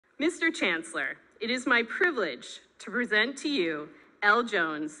Mr. Chancellor, it is my privilege to present to you Elle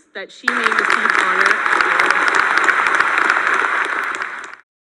Jones, that she may receive honor at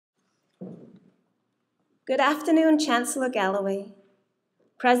your. Good afternoon, Chancellor Galloway,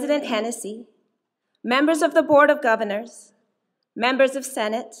 President Hennessy, members of the Board of Governors, members of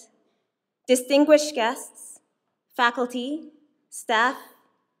Senate, distinguished guests, faculty, staff,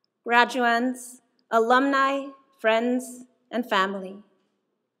 graduands, alumni, friends, and family.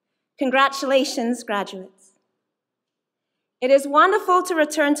 Congratulations, graduates. It is wonderful to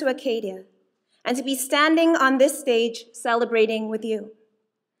return to Acadia and to be standing on this stage celebrating with you.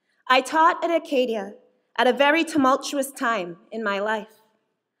 I taught at Acadia at a very tumultuous time in my life.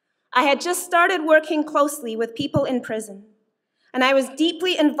 I had just started working closely with people in prison, and I was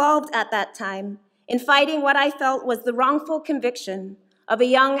deeply involved at that time in fighting what I felt was the wrongful conviction of a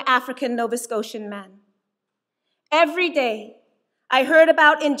young African Nova Scotian man. Every day, I heard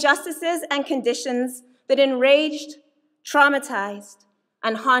about injustices and conditions that enraged, traumatized,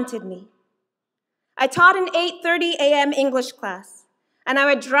 and haunted me. I taught an 8:30 a.m. English class, and I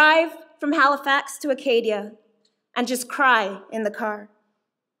would drive from Halifax to Acadia and just cry in the car.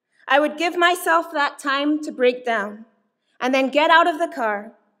 I would give myself that time to break down and then get out of the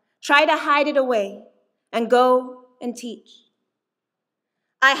car, try to hide it away, and go and teach.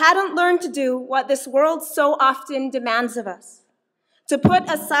 I hadn't learned to do what this world so often demands of us, to put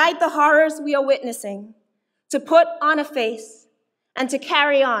aside the horrors we are witnessing, to put on a face, and to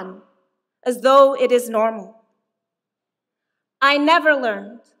carry on as though it is normal. I never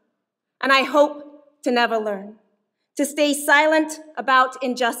learned, and I hope to never learn, to stay silent about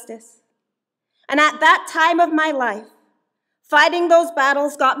injustice. And at that time of my life, fighting those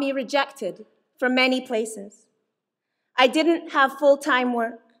battles got me rejected from many places. I didn't have full-time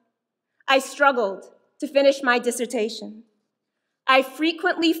work. I struggled to finish my dissertation. I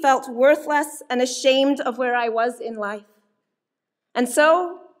frequently felt worthless and ashamed of where I was in life. And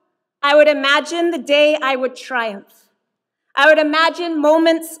so I would imagine the day I would triumph. I would imagine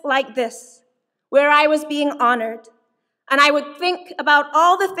moments like this, where I was being honored, and I would think about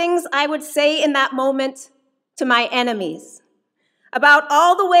all the things I would say in that moment to my enemies, about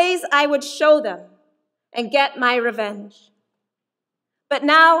all the ways I would show them and get my revenge. But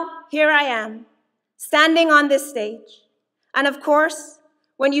now, here I am, standing on this stage. And of course,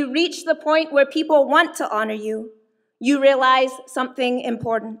 when you reach the point where people want to honor you, you realize something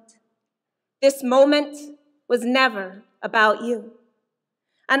important. This moment was never about you.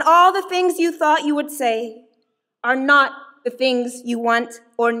 And all the things you thought you would say are not the things you want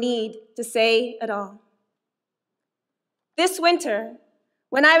or need to say at all. This winter,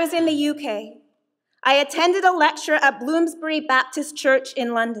 when I was in the UK, I attended a lecture at Bloomsbury Baptist Church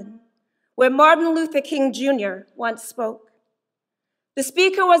in London, where Martin Luther King Jr. once spoke. The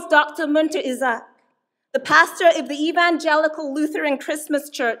speaker was Dr. Munter Isaac, the pastor of the Evangelical Lutheran Christmas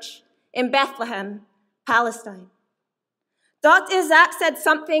Church in Bethlehem, Palestine. Dr. Isaac said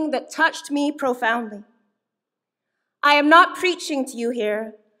something that touched me profoundly. I am not preaching to you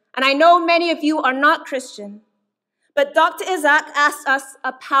here, and I know many of you are not Christian, but Dr. Isaac asked us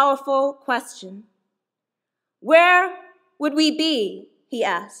a powerful question. Where would we be, he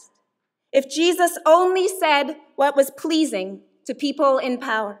asked, if Jesus only said what was pleasing to people in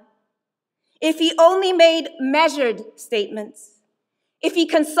power? If he only made measured statements? If he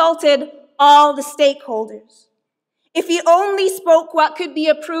consulted all the stakeholders? If he only spoke what could be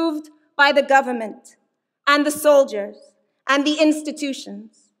approved by the government and the soldiers and the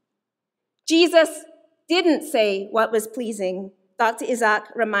institutions? Jesus didn't say what was pleasing, Dr. Isaac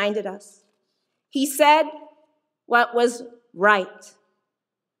reminded us. He said what was right.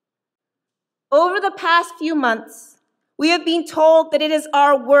 Over the past few months, we have been told that it is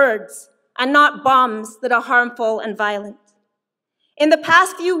our words and not bombs that are harmful and violent. In the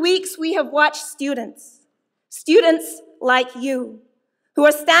past few weeks, we have watched students like you, who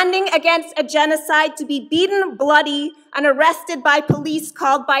are standing against a genocide to be beaten bloody and arrested by police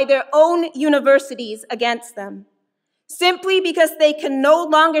called by their own universities against them, simply because they can no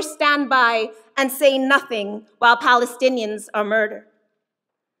longer stand by and say nothing while Palestinians are murdered.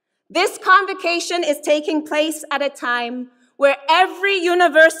 This convocation is taking place at a time where every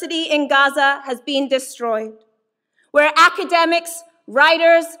university in Gaza has been destroyed, where academics,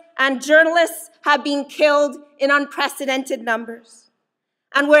 writers, and journalists have been killed in unprecedented numbers,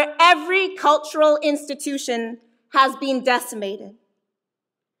 and where every cultural institution has been decimated.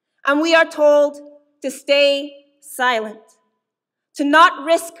 And we are told to stay silent, to not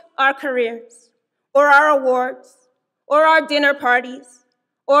risk our careers, or our awards, or our dinner parties,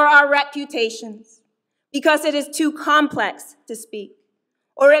 or our reputations, because it is too complex to speak,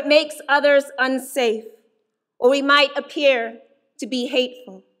 or it makes others unsafe, or we might appear to be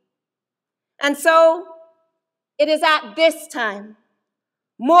hateful. And so, it is at this time,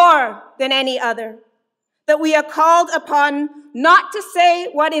 more than any other, that we are called upon not to say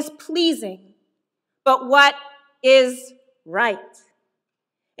what is pleasing, but what is right.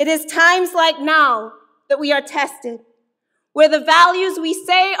 It is times like now that we are tested, where the values we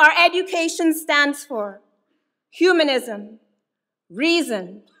say our education stands for, humanism,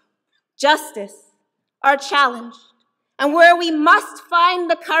 reason, justice, are challenged, and where we must find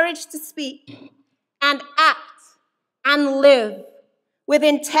the courage to speak and act and live with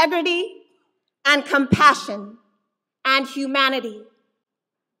integrity and compassion and humanity.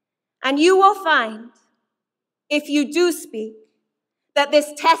 And you will find, if you do speak, that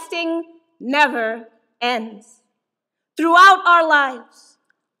this testing never ends. Throughout our lives,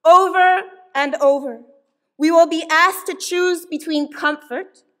 over and over, we will be asked to choose between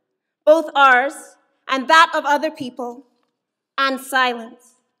comfort, both ours and that of other people, and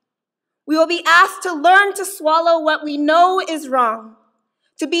silence. We will be asked to learn to swallow what we know is wrong,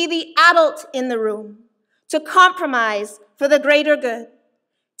 to be the adult in the room, to compromise for the greater good,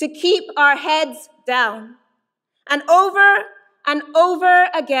 to keep our heads down. And over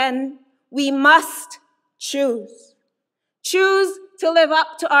again, we must choose. Choose to live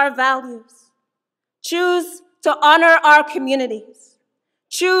up to our values. Choose to honor our communities.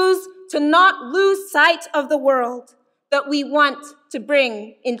 Choose to not lose sight of the world that we want to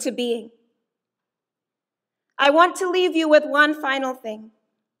bring into being. I want to leave you with one final thing.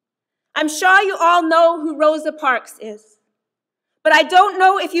 I'm sure you all know who Rosa Parks is, but I don't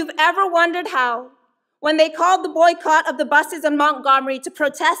know if you've ever wondered how, when they called the boycott of the buses in Montgomery to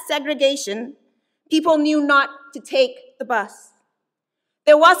protest segregation, people knew not to take the bus.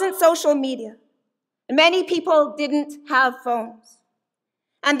 There wasn't social media, and many people didn't have phones.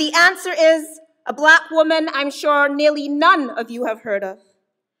 And the answer is a Black woman I'm sure nearly none of you have heard of,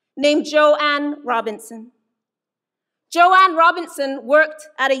 named Joanne Robinson. Joanne Robinson worked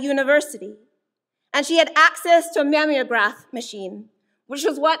at a university, and she had access to a mimeograph machine, which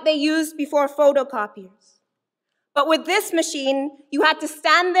was what they used before photocopiers. But with this machine, you had to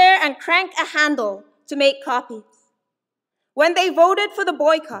stand there and crank a handle to make copies. When they voted for the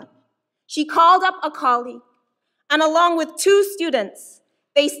boycott, she called up a colleague, and along with 2 students,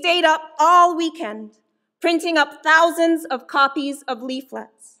 they stayed up all weekend, printing up thousands of copies of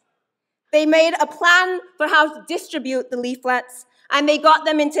leaflets. They made a plan for how to distribute the leaflets, and they got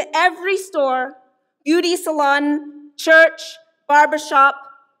them into every store, beauty salon, church, barbershop,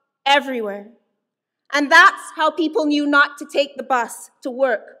 everywhere. And that's how people knew not to take the bus to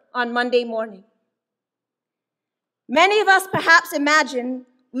work on Monday morning. Many of us perhaps imagine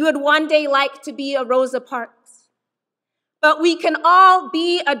we would one day like to be a Rosa Parks, but we can all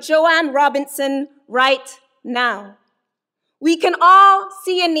be a Joanne Robinson right now. We can all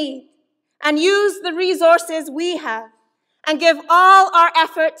see a need and use the resources we have and give all our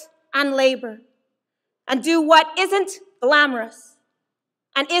effort and labor and do what isn't glamorous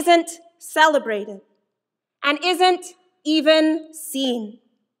and isn't celebrated and isn't even seen,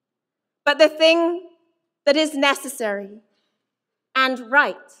 but the thing that is necessary and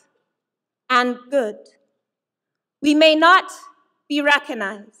right and good. We may not be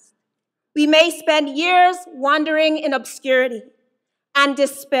recognized. We may spend years wandering in obscurity and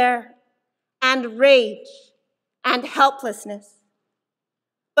despair and rage and helplessness.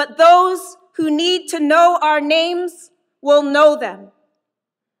 But those who need to know our names will know them.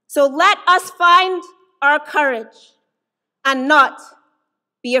 So let us find our courage and not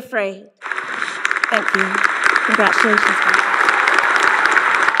be afraid. Thank you. Congratulations.